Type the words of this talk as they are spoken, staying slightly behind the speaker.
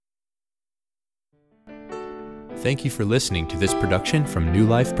Thank you for listening to this production from New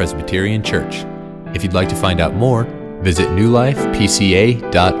Life Presbyterian Church. If you'd like to find out more, visit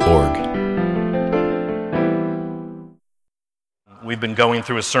newlifepca.org. We've been going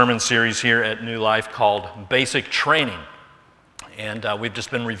through a sermon series here at New Life called Basic Training. And we've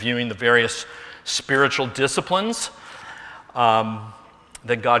just been reviewing the various spiritual disciplines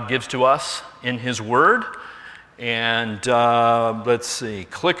that God gives to us in His Word. And let's see,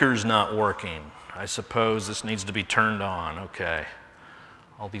 clicker's not working. I suppose this needs to be turned on. Okay.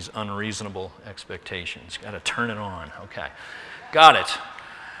 All these unreasonable expectations. Got to turn it on. Okay. Got it.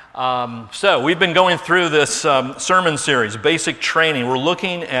 So we've been going through this sermon series, Basic Training. We're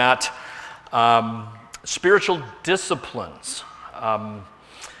looking at spiritual disciplines.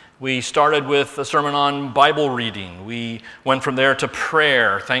 We started with a sermon on Bible reading. We went from there to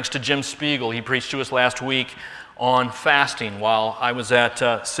prayer. Thanks to Jim Spiegel. He preached to us last week on fasting while I was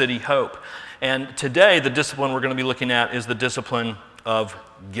at City Hope. And today, the discipline we're going to be looking at is the discipline of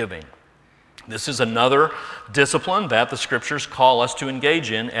giving. This is another discipline that the Scriptures call us to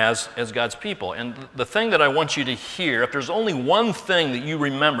engage in as God's people. And the thing that I want you to hear, if there's only one thing that you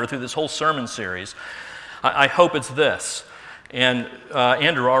remember through this whole sermon series, I hope it's this. And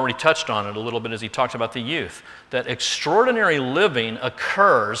Andrew already touched on it a little bit as he talked about the youth, that extraordinary living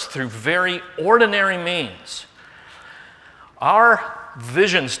occurs through very ordinary means. Our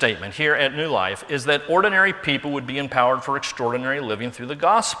vision statement here at New Life is that ordinary people would be empowered for extraordinary living through the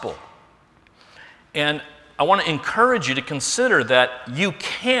gospel. And I want to encourage you to consider that you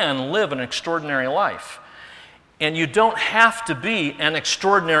can live an extraordinary life. And you don't have to be an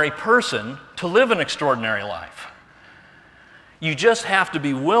extraordinary person to live an extraordinary life. You just have to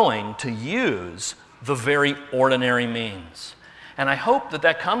be willing to use the very ordinary means. And I hope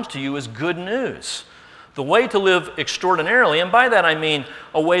that comes to you as good news. The way to live extraordinarily, and by that I mean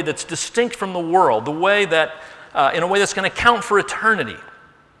a way that's distinct from the world, the way that, in a way that's going to count for eternity,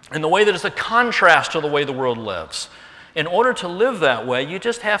 in the way that is a contrast to the way the world lives. In order to live that way, you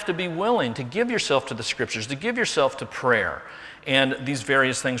just have to be willing to give yourself to the Scriptures, to give yourself to prayer, and these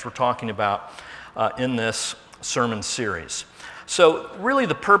various things we're talking about in this sermon series. So really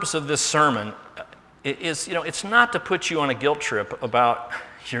the purpose of this sermon is, it's not to put you on a guilt trip about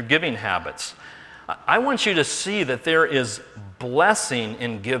your giving habits. I want you to see that there is blessing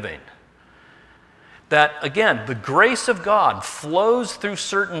in giving. That, again, the grace of God flows through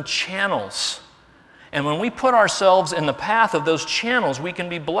certain channels. And when we put ourselves in the path of those channels, we can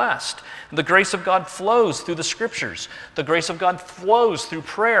be blessed. The grace of God flows through the Scriptures. The grace of God flows through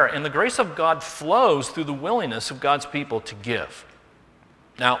prayer. And the grace of God flows through the willingness of God's people to give.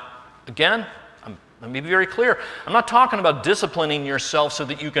 Now, again, let me be very clear. I'm not talking about disciplining yourself so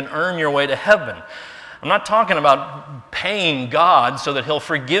that you can earn your way to heaven. I'm not talking about paying God so that He'll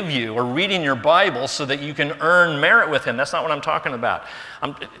forgive you or reading your Bible so that you can earn merit with Him. That's not what I'm talking about.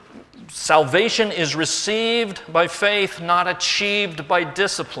 Salvation is received by faith, not achieved by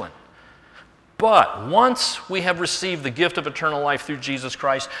discipline. But once we have received the gift of eternal life through Jesus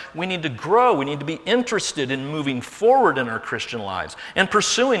Christ, we need to grow. We need to be interested in moving forward in our Christian lives and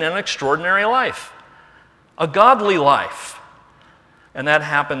pursuing an extraordinary life. A godly life. And that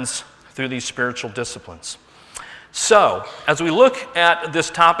happens through these spiritual disciplines. So, as we look at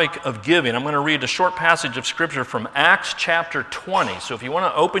this topic of giving, I'm going to read a short passage of Scripture from Acts chapter 20. So if you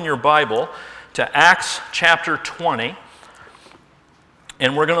want to open your Bible to Acts chapter 20,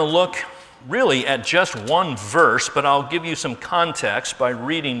 and we're going to look really at just one verse, but I'll give you some context by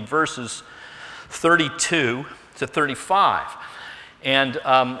reading verses 32 to 35. And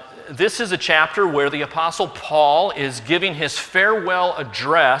this is a chapter where the Apostle Paul is giving his farewell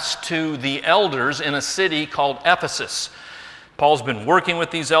address to the elders in a city called Ephesus. Paul's been working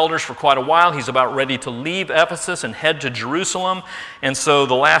with these elders for quite a while. He's about ready to leave Ephesus and head to Jerusalem. And so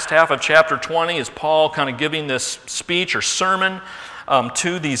the last half of chapter 20 is Paul kind of giving this speech or sermon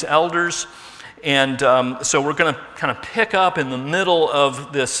to these elders. And so we're going to kind of pick up in the middle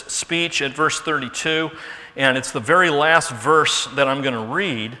of this speech at verse 32. And it's the very last verse that I'm going to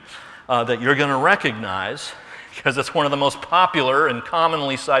read that you're going to recognize because it's one of the most popular and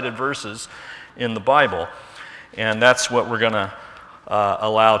commonly cited verses in the Bible. And that's what we're going to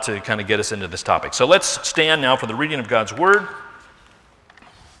allow to kind of get us into this topic. So let's stand now for the reading of God's Word.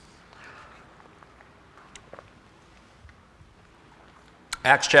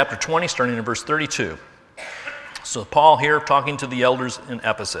 Acts chapter 20, starting in verse 32. So Paul here talking to the elders in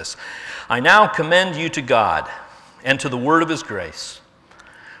Ephesus. I now commend you to God and to the word of His grace,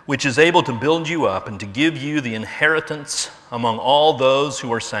 which is able to build you up and to give you the inheritance among all those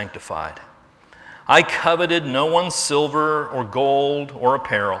who are sanctified. I coveted no one's silver or gold or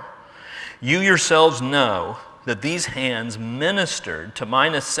apparel. You yourselves know that these hands ministered to my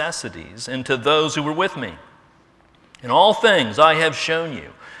necessities and to those who were with me. In all things I have shown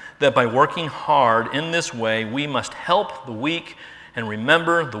you that by working hard in this way we must help the weak and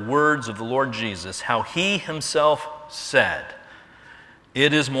remember the words of the Lord Jesus, how he himself said,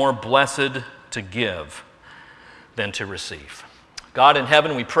 "It is more blessed to give than to receive." God in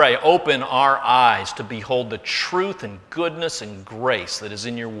heaven, we pray, open our eyes to behold the truth and goodness and grace that is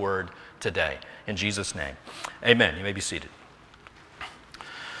in your word today. In Jesus' name, amen. You may be seated.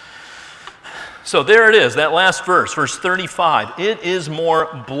 So there it is, that last verse, verse 35. It is more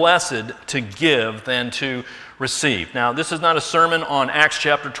blessed to give than to receive. Now, this is not a sermon on Acts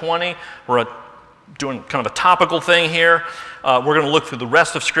chapter 20. We're doing kind of a topical thing here. We're going to look through the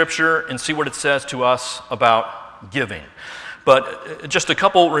rest of Scripture and see what it says to us about giving. But just a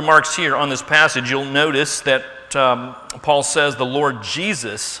couple remarks here on this passage. You'll notice that Paul says the Lord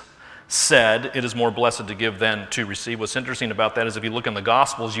Jesus said, "It is more blessed to give than to receive." What's interesting about that is if you look in the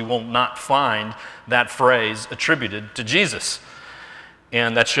Gospels, you will not find that phrase attributed to Jesus.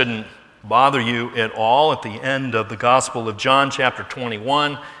 And that shouldn't bother you at all. At the end of the Gospel of John, chapter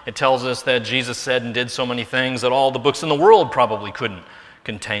 21, it tells us that Jesus said and did so many things that all the books in the world probably couldn't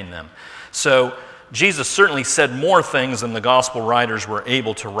contain them. So Jesus certainly said more things than the Gospel writers were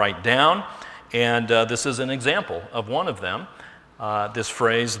able to write down, and this is an example of one of them. This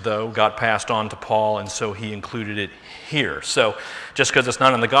phrase, though, got passed on to Paul, and so he included it here. So just because it's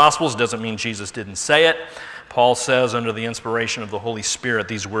not in the Gospels doesn't mean Jesus didn't say it. Paul says, under the inspiration of the Holy Spirit,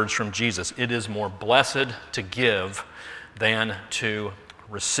 these words from Jesus, "It is more blessed to give than to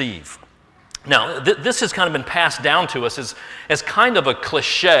receive." Now, this has kind of been passed down to us as kind of a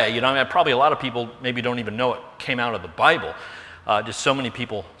cliche. You know, I mean, probably a lot of people maybe don't even know it came out of the Bible. Just so many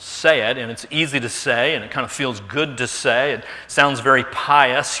people say it, and it's easy to say, and it kind of feels good to say. It sounds very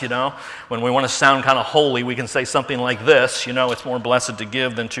pious, you know. When we want to sound kind of holy, we can say something like this, you know, "It's more blessed to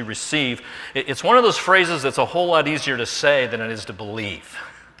give than to receive." It's one of those phrases that's a whole lot easier to say than it is to believe.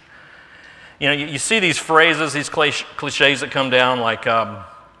 You know, you see these phrases, these cliches that come down like,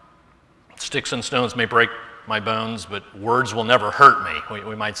 "Sticks and stones may break my bones, but words will never hurt me."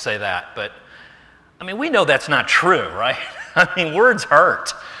 We might say that, but I mean, we know that's not true, right? I mean, words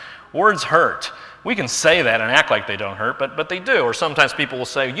hurt. Words hurt. We can say that and act like they don't hurt, but they do. Or sometimes people will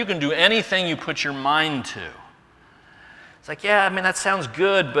say, "You can do anything you put your mind to." It's like, yeah, I mean, that sounds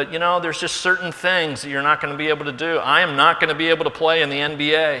good, but you know, there's just certain things that you're not going to be able to do. I am not going to be able to play in the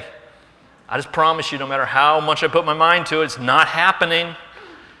NBA. I just promise you, no matter how much I put my mind to it, it's not happening.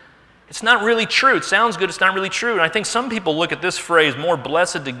 It's not really true. It sounds good, it's not really true. And I think some people look at this phrase, "more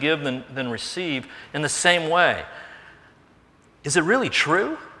blessed to give than receive," in the same way. Is it really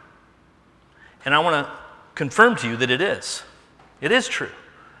true? And I want to confirm to you that it is. It is true.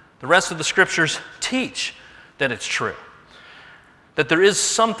 The rest of the Scriptures teach that it's true. That there is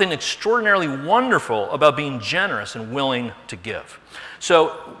something extraordinarily wonderful about being generous and willing to give.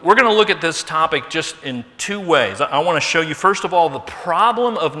 So we're going to look at this topic just in two ways. I want to show you, first of all, the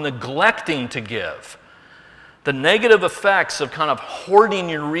problem of neglecting to give, the negative effects of kind of hoarding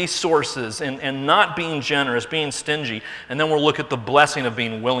your resources and not being generous, being stingy, and then we'll look at the blessing of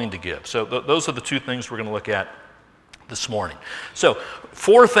being willing to give. So those are the two things we're going to look at this morning. So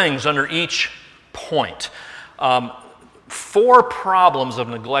 4 things under each point. 4 problems of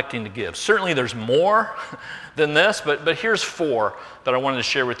neglecting to give. Certainly there's more than this, but here's 4 that I wanted to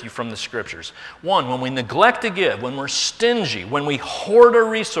share with you from the Scriptures. 1, when we neglect to give, when we're stingy, when we hoard our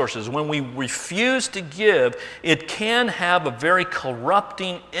resources, when we refuse to give, it can have a very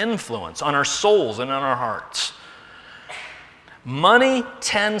corrupting influence on our souls and on our hearts. Money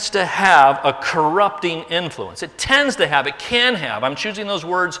tends to have a corrupting influence. It tends to have, it can have. I'm choosing those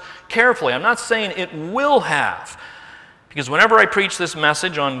words carefully. I'm not saying it will have. Because whenever I preach this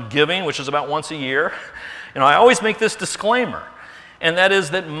message on giving, which is about once a year, I always make this disclaimer, and that is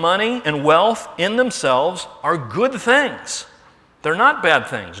that money and wealth in themselves are good things. They're not bad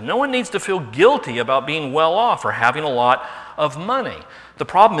things. No one needs to feel guilty about being well off or having a lot of money. The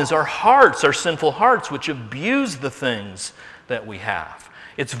problem is our hearts, our sinful hearts, which abuse the things that we have.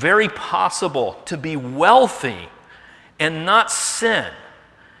 It's very possible to be wealthy and not sin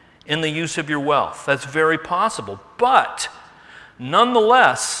in the use of your wealth. That's very possible. But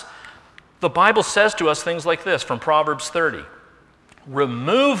nonetheless, the Bible says to us things like this from Proverbs 30.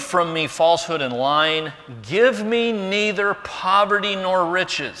 Remove from me falsehood and lying. Give me neither poverty nor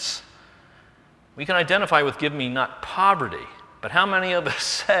riches. We can identify with give me not poverty, but how many of us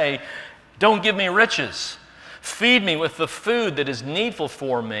say, don't give me riches. Feed me with the food that is needful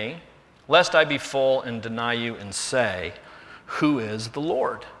for me, lest I be full and deny you and say, who is the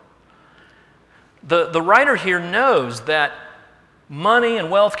Lord? The writer here knows that money and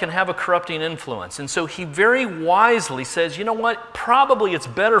wealth can have a corrupting influence. And so he very wisely says, you know what, probably it's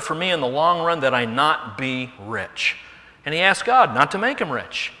better for me in the long run that I not be rich. And he asks God not to make him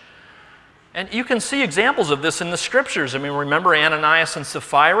rich. And you can see examples of this in the scriptures. I mean, remember Ananias and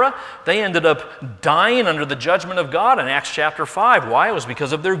Sapphira? They ended up dying under the judgment of God in Acts chapter 5. Why? It was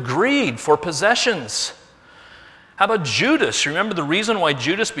because of their greed for possessions. How about Judas? Remember the reason why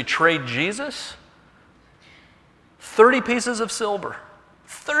Judas betrayed Jesus? 30 pieces of silver.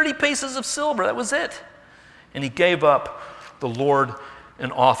 30 pieces of silver, that was it. And he gave up the Lord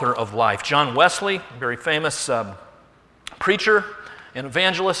and author of life. John Wesley, very famous preacher and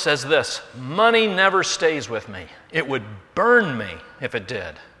evangelist, says this: money never stays with me. It would burn me if it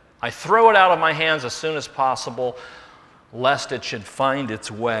did. I throw it out of my hands as soon as possible, lest it should find its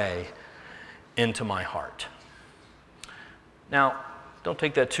way into my heart. Now, don't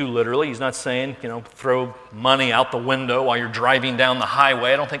take that too literally. He's not saying, throw money out the window while you're driving down the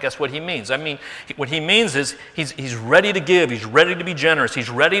highway. I don't think that's what he means. I mean, what he means is he's ready to give. He's ready to be generous.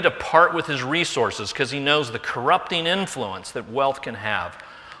 He's ready to part with his resources because he knows the corrupting influence that wealth can have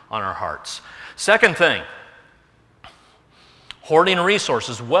on our hearts. Second thing, hoarding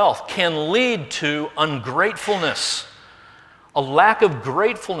resources, wealth, can lead to ungratefulness, a lack of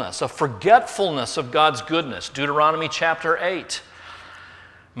gratefulness, a forgetfulness of God's goodness. Deuteronomy chapter 8.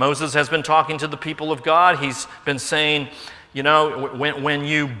 Moses has been talking to the people of God. He's been saying, when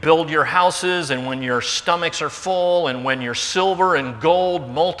you build your houses and when your stomachs are full and when your silver and gold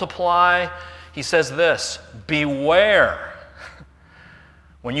multiply, he says this: beware.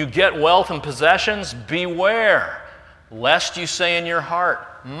 When you get wealth and possessions, beware, lest you say in your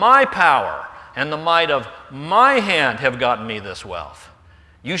heart, my power and the might of my hand have gotten me this wealth.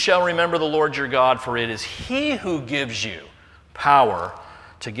 You shall remember the Lord your God, for it is He who gives you power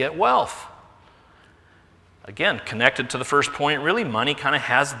to get wealth. Again, connected to the first point, really, money kind of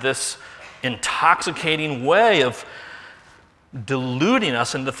has this intoxicating way of deluding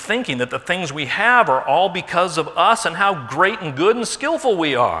us into thinking that the things we have are all because of us and how great and good and skillful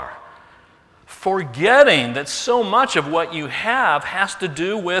we are. Forgetting that so much of what you have has to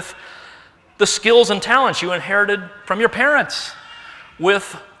do with the skills and talents you inherited from your parents,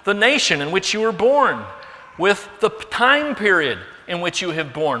 with the nation in which you were born, with the time period in which you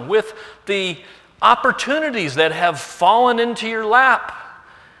have born, with the opportunities that have fallen into your lap.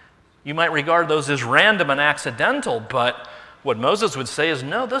 You might regard those as random and accidental, but what Moses would say is,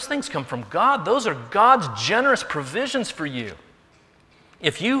 no, those things come from God. Those are God's generous provisions for you.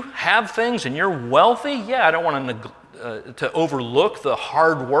 If you have things and you're wealthy, yeah, I don't want to overlook the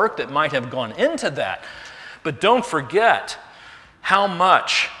hard work that might have gone into that, but don't forget how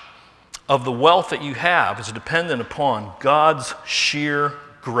much of the wealth that you have is dependent upon God's sheer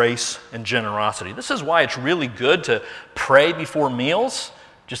grace and generosity. This is why it's really good to pray before meals,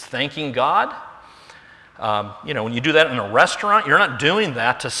 just thanking God. When you do that in a restaurant, you're not doing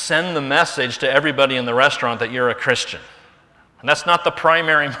that to send the message to everybody in the restaurant that you're a Christian. And that's not the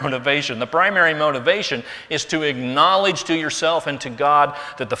primary motivation. The primary motivation is to acknowledge to yourself and to God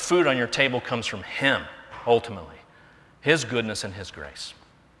that the food on your table comes from Him, ultimately, His goodness and His grace.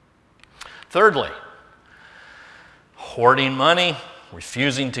 Thirdly, hoarding money,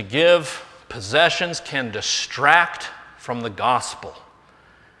 refusing to give, possessions can distract from the gospel.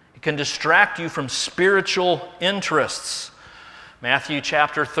 It can distract you from spiritual interests. Matthew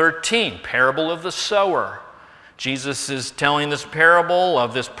chapter 13, parable of the sower. Jesus is telling this parable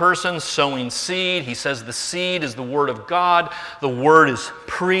of this person sowing seed. He says the seed is the word of God. The word is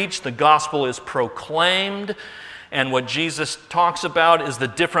preached. The gospel is proclaimed. And what Jesus talks about is the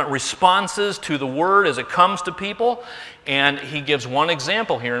different responses to the word as it comes to people. And he gives one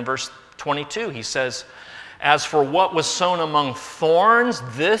example here in verse 22. He says, as for what was sown among thorns,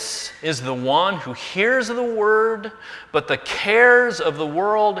 this is the one who hears the word, but the cares of the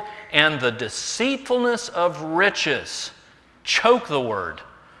world and the deceitfulness of riches choke the word,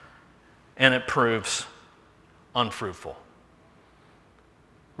 and it proves unfruitful.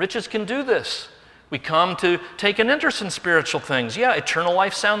 Riches can do this. We come to take an interest in spiritual things. Yeah, eternal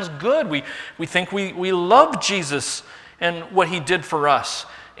life sounds good. We think we love Jesus and what He did for us.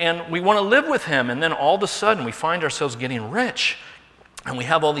 And we want to live with Him. And then all of a sudden we find ourselves getting rich. And we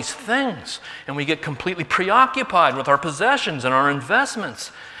have all these things. And we get completely preoccupied with our possessions and our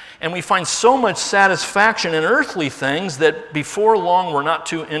investments. And we find so much satisfaction in earthly things that before long we're not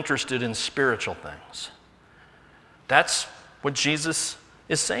too interested in spiritual things. That's what Jesus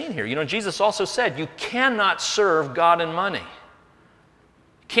is saying here. Jesus also said you cannot serve God and money.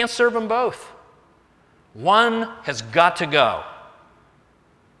 You can't serve them both. One has got to go.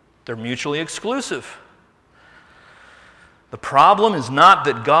 They're mutually exclusive. The problem is not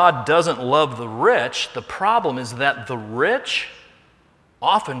that God doesn't love the rich. The problem is that the rich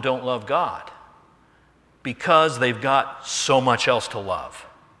often don't love God because they've got so much else to love.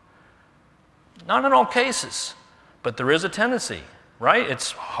 Not in all cases, but there is a tendency, right?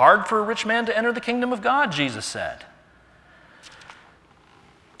 It's hard for a rich man to enter the kingdom of God, Jesus said.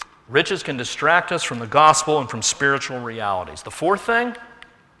 Riches can distract us from the gospel and from spiritual realities. The fourth thing,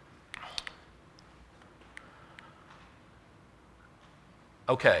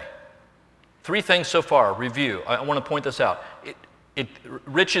 okay, 3 things so far, review. I want to point this out.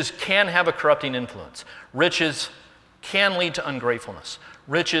 Riches can have a corrupting influence. Riches can lead to ungratefulness.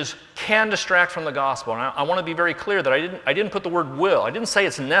 Riches can distract from the gospel. And I want to be very clear that I didn't put the word will. I didn't say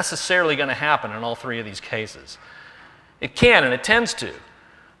it's necessarily going to happen in all 3 of these cases. It can and it tends to,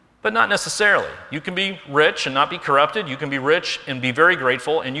 but not necessarily. You can be rich and not be corrupted. You can be rich and be very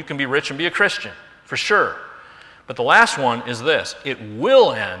grateful, and you can be rich and be a Christian, for sure. But the last one is this: it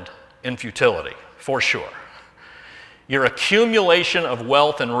will end in futility, for sure. Your accumulation of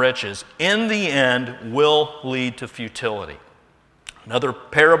wealth and riches in the end will lead to futility. Another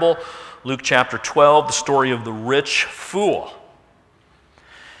parable, Luke chapter 12, the story of the rich fool.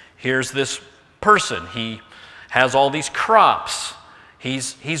 Here's this person. He has all these crops.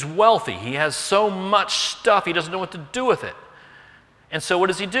 He's wealthy. He has so much stuff, he doesn't know what to do with it. And so what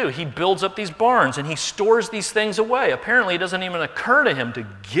does he do? He builds up these barns and he stores these things away. Apparently it doesn't even occur to him to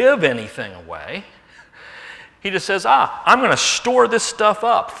give anything away. He just says, I'm going to store this stuff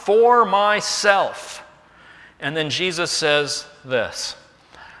up for myself. And then Jesus says this.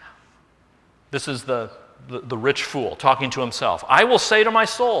 This is the rich fool talking to himself. I will say to my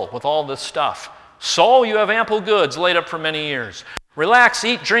soul with all this stuff, soul, you have ample goods laid up for many years. Relax,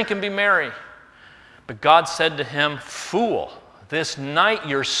 eat, drink, and be merry. But God said to him, fool, this night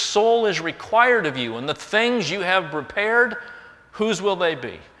your soul is required of you, and the things you have prepared, whose will they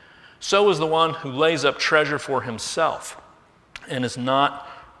be? So is the one who lays up treasure for himself and is not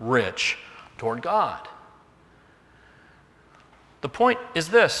rich toward God. The point is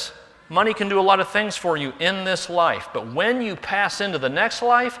this: money can do a lot of things for you in this life, but when you pass into the next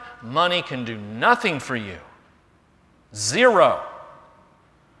life, money can do nothing for you. 0.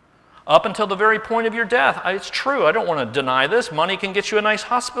 Up until the very point of your death. It's true, I don't want to deny this. Money can get you a nice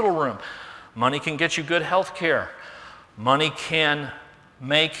hospital room. Money can get you good health care. Money can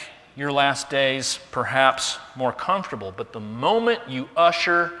make your last days perhaps more comfortable, but the moment you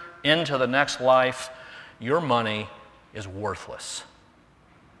usher into the next life, your money is worthless.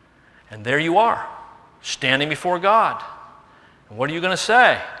 And there you are, standing before God. And what are you going to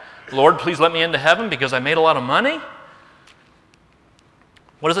say? Lord, please let me into heaven because I made a lot of money?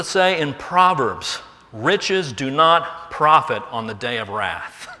 What does it say in Proverbs? Riches do not profit on the day of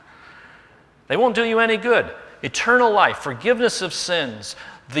wrath. They won't do you any good. Eternal life, forgiveness of sins,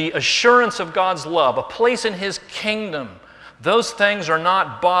 the assurance of God's love, a place in His kingdom, those things are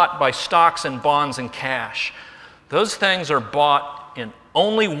not bought by stocks and bonds and cash. Those things are bought in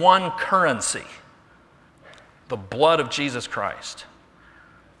only one currency: the blood of Jesus Christ.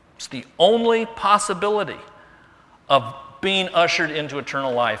 It's the only possibility of being ushered into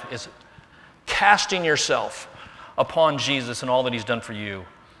eternal life is casting yourself upon Jesus and all that He's done for you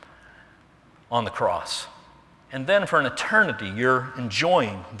on the cross. And then for an eternity, you're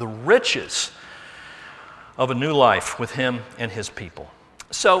enjoying the riches of a new life with Him and His people.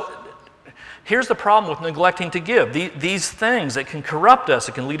 So here's the problem with neglecting to give. These things that can corrupt us,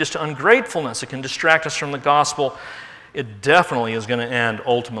 it can lead us to ungratefulness, it can distract us from the gospel. It definitely is going to end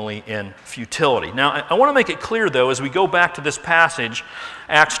ultimately in futility. Now, I want to make it clear, though, as we go back to this passage,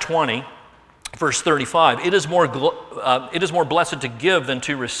 Acts 20, verse 35, it is more blessed to give than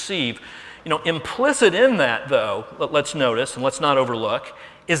to receive. You know, implicit in that, though, let's notice, and let's not overlook,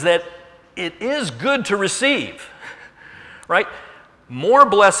 is that it is good to receive, right? More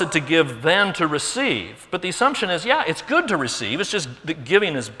blessed to give than to receive. But the assumption is, yeah, it's good to receive, it's just that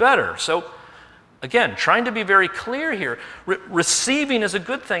giving is better. So, again, trying to be very clear here, receiving is a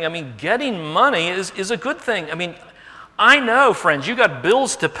good thing. I mean, getting money is a good thing. I mean, I know, friends, you've got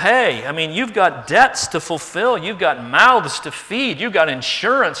bills to pay. I mean, you've got debts to fulfill. You've got mouths to feed. You've got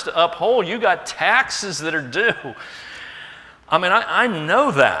insurance to uphold. You've got taxes that are due. I mean, I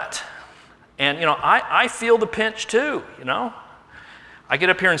know that. And, you know, I feel the pinch too, you know. I get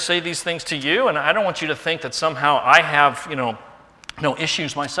up here and say these things to you, and I don't want you to think that somehow I have, you know, no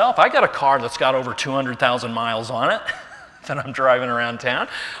issues myself. I got a car that's got over 200,000 miles on it that I'm driving around town.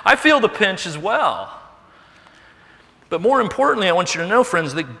 I feel the pinch as well. But more importantly, I want you to know,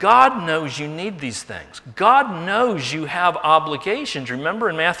 friends, that God knows you need these things. God knows you have obligations. Remember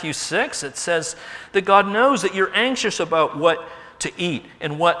in Matthew 6, it says that God knows that you're anxious about what to eat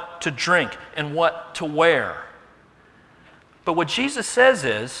and what to drink and what to wear. But what Jesus says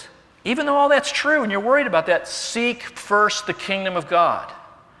is, even though all that's true and you're worried about that, seek first the kingdom of God.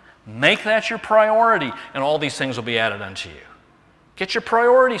 Make that your priority, and all these things will be added unto you. Get your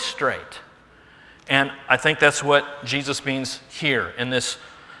priorities straight. And I think that's what Jesus means here in this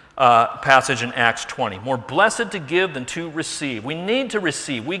passage in Acts 20. More blessed to give than to receive. We need to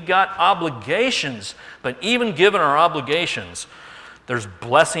receive. We got obligations, but even given our obligations, there's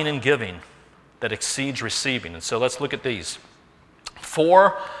blessing in giving that exceeds receiving. And so let's look at these.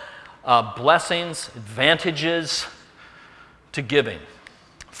 4 blessings, advantages to giving.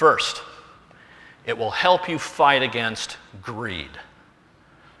 First, it will help you fight against greed.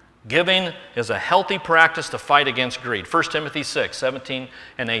 Giving is a healthy practice to fight against greed. 1 Timothy 6, 17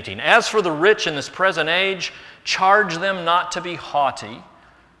 and 18. As for the rich in this present age, charge them not to be haughty,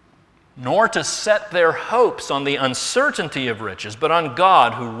 nor to set their hopes on the uncertainty of riches, but on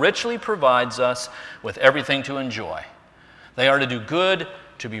God, who richly provides us with everything to enjoy. They are to do good,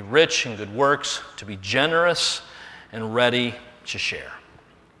 to be rich in good works, to be generous and ready to share.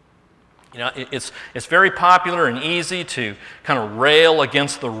 You know, it's very popular and easy to kind of rail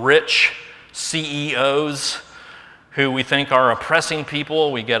against the rich CEOs who we think are oppressing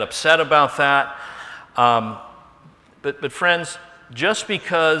people. We get upset about that. But friends, just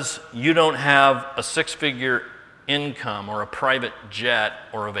because you don't have a 6-figure income or a private jet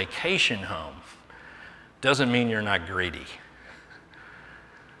or a vacation home doesn't mean you're not greedy.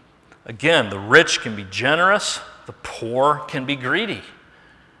 Again, the rich can be generous, the poor can be greedy.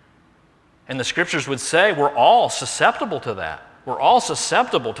 And the scriptures would say we're all susceptible to that. We're all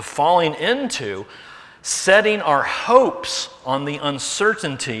susceptible to falling into setting our hopes on the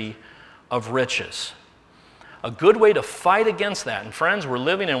uncertainty of riches. A good way to fight against that, and friends, we're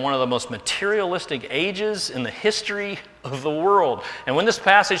living in one of the most materialistic ages in the history of the world. And when this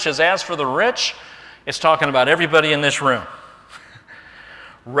passage says, as for the rich, it's talking about everybody in this room.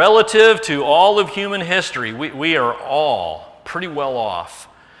 Relative to all of human history, we are all pretty well off.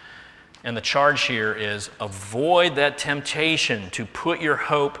 And the charge here is avoid that temptation to put your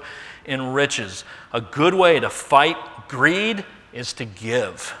hope in riches. A good way to fight greed is to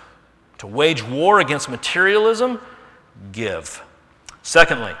give. To wage war against materialism, give.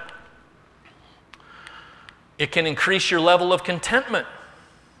 Secondly, it can increase your level of contentment.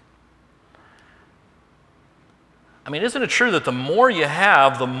 I mean, isn't it true that the more you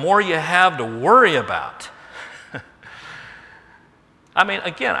have to worry about? I mean,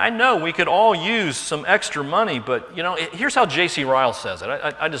 again, I know we could all use some extra money, but, you know, here's how J.C. Ryle says it.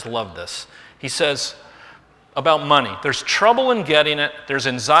 I just love this. He says about money, there's trouble in getting it, there's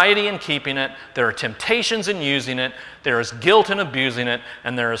anxiety in keeping it, there are temptations in using it, there is guilt in abusing it,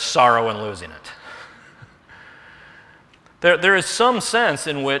 and there is sorrow in losing it. There is some sense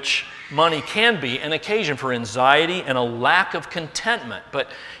in which money can be an occasion for anxiety and a lack of contentment. But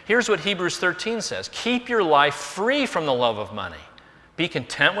here's what Hebrews 13 says. Keep your life free from the love of money. Be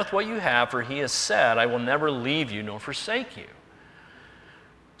content with what you have, for he has said, I will never leave you nor forsake you.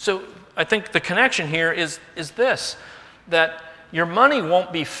 So I think the connection here is this, that your money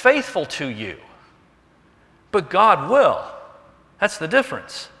won't be faithful to you, but God will. That's the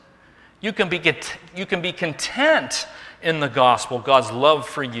difference. You can be content in the gospel, God's love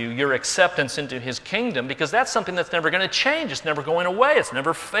for you, your acceptance into his kingdom, because that's something that's never going to change. It's never going away. It's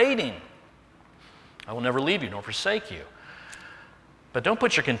never fading. I will never leave you nor forsake you. But don't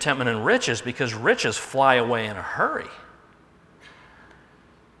put your contentment in riches, because riches fly away in a hurry.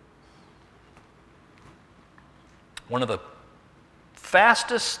 One of the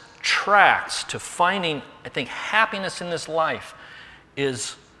fastest tracks to finding, I think, happiness in this life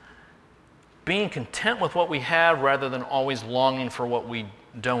is being content with what we have rather than always longing for what we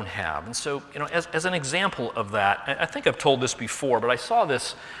don't have. And so, you know, as an example of that, I think I've told this before, but I saw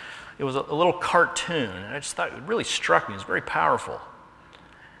this, it was a little cartoon, and I just thought it really struck me. It was very powerful.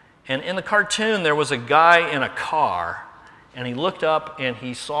 And in the cartoon, there was a guy in a car, and he looked up and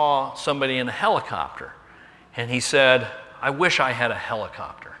he saw somebody in a helicopter. And he said, I wish I had a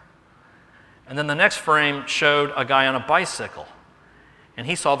helicopter. And then the next frame showed a guy on a bicycle. And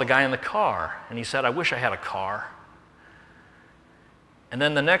he saw the guy in the car, and he said, I wish I had a car. And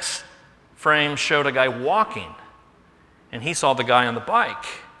then the next frame showed a guy walking, and he saw the guy on the bike.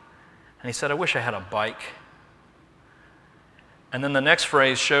 And he said, I wish I had a bike. And then the next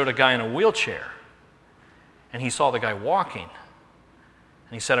phrase showed a guy in a wheelchair, and he saw the guy walking.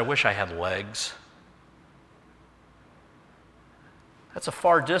 And he said, I wish I had legs. That's a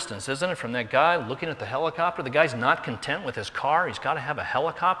far distance, isn't it, from that guy looking at the helicopter? The guy's not content with his car. He's got to have a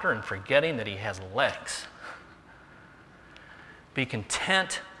helicopter and forgetting that he has legs. Be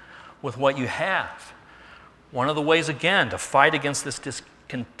content with what you have. One of the ways, again, to fight against this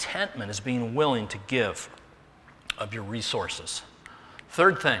discontentment is being willing to give of your resources.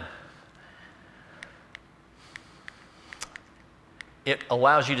 Third thing, it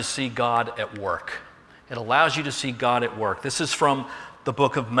allows you to see God at work. It allows you to see God at work. This is from the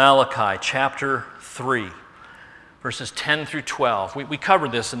book of Malachi, chapter 3, verses 10 through 12. We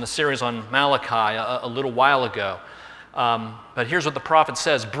covered this in the series on Malachi a little while ago. But here's what the prophet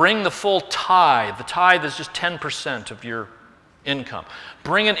says. Bring the full tithe. The tithe is just 10% of your income.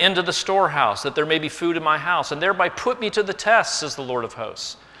 Bring it into the storehouse, that there may be food in my house, and thereby put me to the test, says the Lord of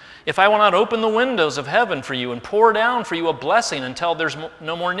hosts. If I will not open the windows of heaven for you and pour down for you a blessing until there's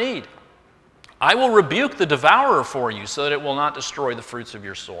no more need, I will rebuke the devourer for you so that it will not destroy the fruits of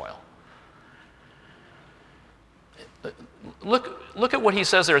your soil. Look at what he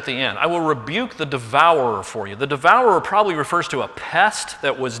says there at the end. I will rebuke the devourer for you. The devourer probably refers to a pest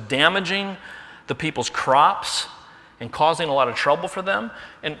that was damaging the people's crops and causing a lot of trouble for them.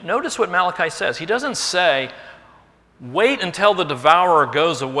 And notice what Malachi says. He doesn't say, wait until the devourer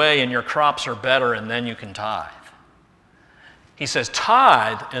goes away and your crops are better and then you can tithe. He says,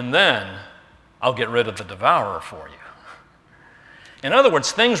 tithe and then I'll get rid of the devourer for you. In other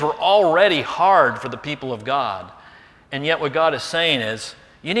words, things were already hard for the people of God. And yet what God is saying is,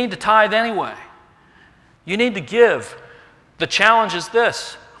 you need to tithe anyway. You need to give. The challenge is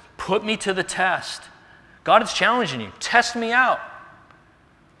this: put me to the test. God is challenging you. Test me out.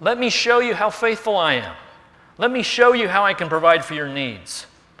 Let me show you how faithful I am. Let me show you how I can provide for your needs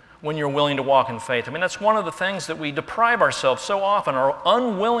when you're willing to walk in faith. I mean, that's one of the things that we deprive ourselves so often. Our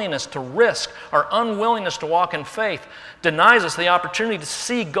unwillingness to risk, our unwillingness to walk in faith denies us the opportunity to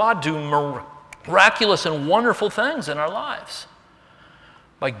see God do miraculous and wonderful things in our lives.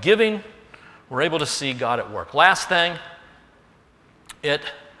 By giving, we're able to see God at work. Last thing, it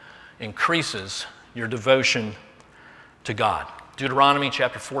increases your devotion to God. Deuteronomy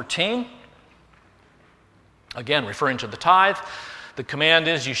chapter 14, again referring to the tithe. The command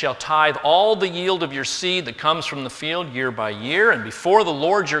is, you shall tithe all the yield of your seed that comes from the field year by year, and before the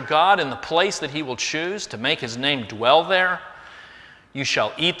Lord your God in the place that he will choose to make his name dwell there. You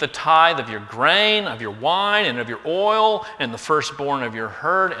shall eat the tithe of your grain, of your wine, and of your oil, and the firstborn of your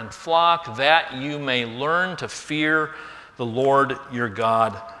herd and flock, that you may learn to fear the Lord your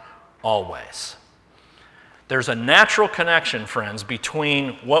God always. There's a natural connection, friends,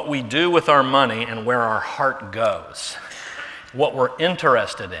 between what we do with our money and where our heart goes, what we're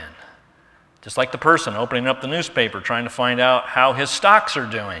interested in. Just like the person opening up the newspaper trying to find out how his stocks are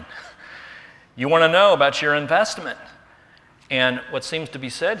doing. You want to know about your investment. And what seems to be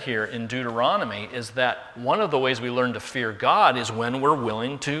said here in Deuteronomy is that one of the ways we learn to fear God is when we're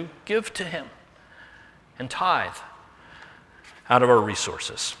willing to give to him and tithe out of our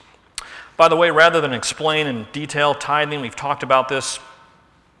resources. By the way, rather than explain in detail tithing, we've talked about this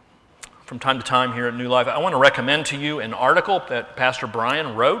from time to time here at New Life. I want to recommend to you an article that Pastor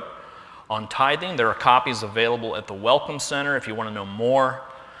Brian wrote on tithing. There are copies available at the Welcome Center if you want to know more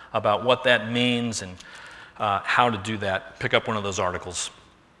about what that means and how to do that. Pick up one of those articles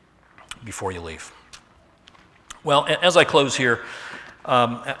before you leave. Well, as I close here,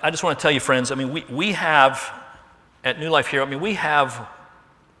 I just want to tell you, friends, I mean, we have, at New Life here, I mean, we have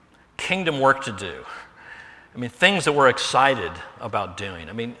kingdom work to do. I mean, things that we're excited about doing.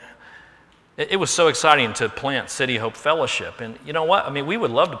 I mean, it was so exciting to plant City Hope Fellowship. And you know what? I mean, we would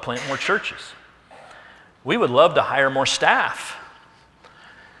love to plant more churches. We would love to hire more staff.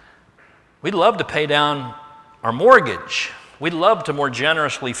 We'd love to pay down our mortgage. We'd love to more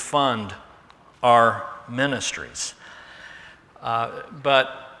generously fund our ministries.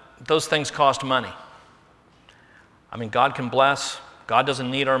 But those things cost money. I mean, God can bless. God doesn't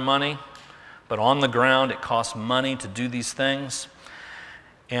need our money. But on the ground, it costs money to do these things.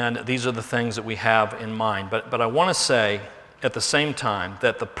 And these are the things that we have in mind. But I want to say at the same time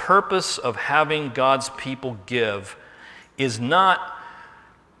that the purpose of having God's people give is not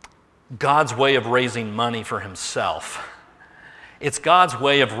God's way of raising money for himself. It's God's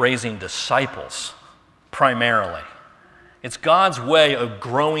way of raising disciples, primarily. It's God's way of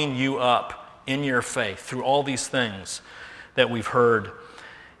growing you up in your faith through all these things that we've heard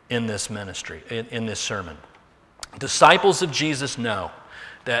in this ministry, in this sermon. Disciples of Jesus know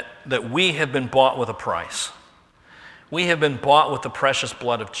that we have been bought with a price. We have been bought with the precious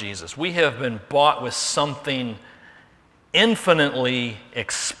blood of Jesus. We have been bought with something infinitely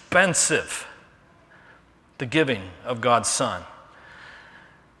expensive, the giving of God's Son.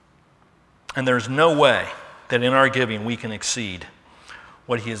 And there's no way that in our giving we can exceed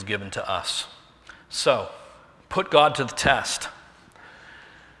what he has given to us. So, put God to the test.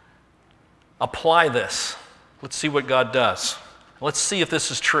 Apply this. Let's see what God does. Let's see if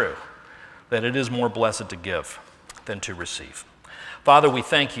this is true, that it is more blessed to give than to receive. Father, we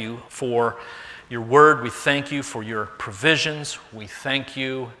thank you for your word. We thank you for your provisions. We thank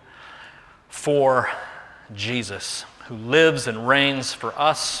you for Jesus, who lives and reigns for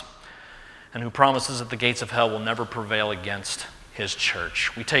us and who promises that the gates of hell will never prevail against his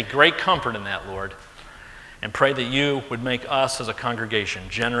church. We take great comfort in that, Lord, and pray that you would make us as a congregation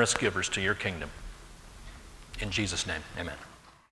generous givers to your kingdom. In Jesus' name, amen.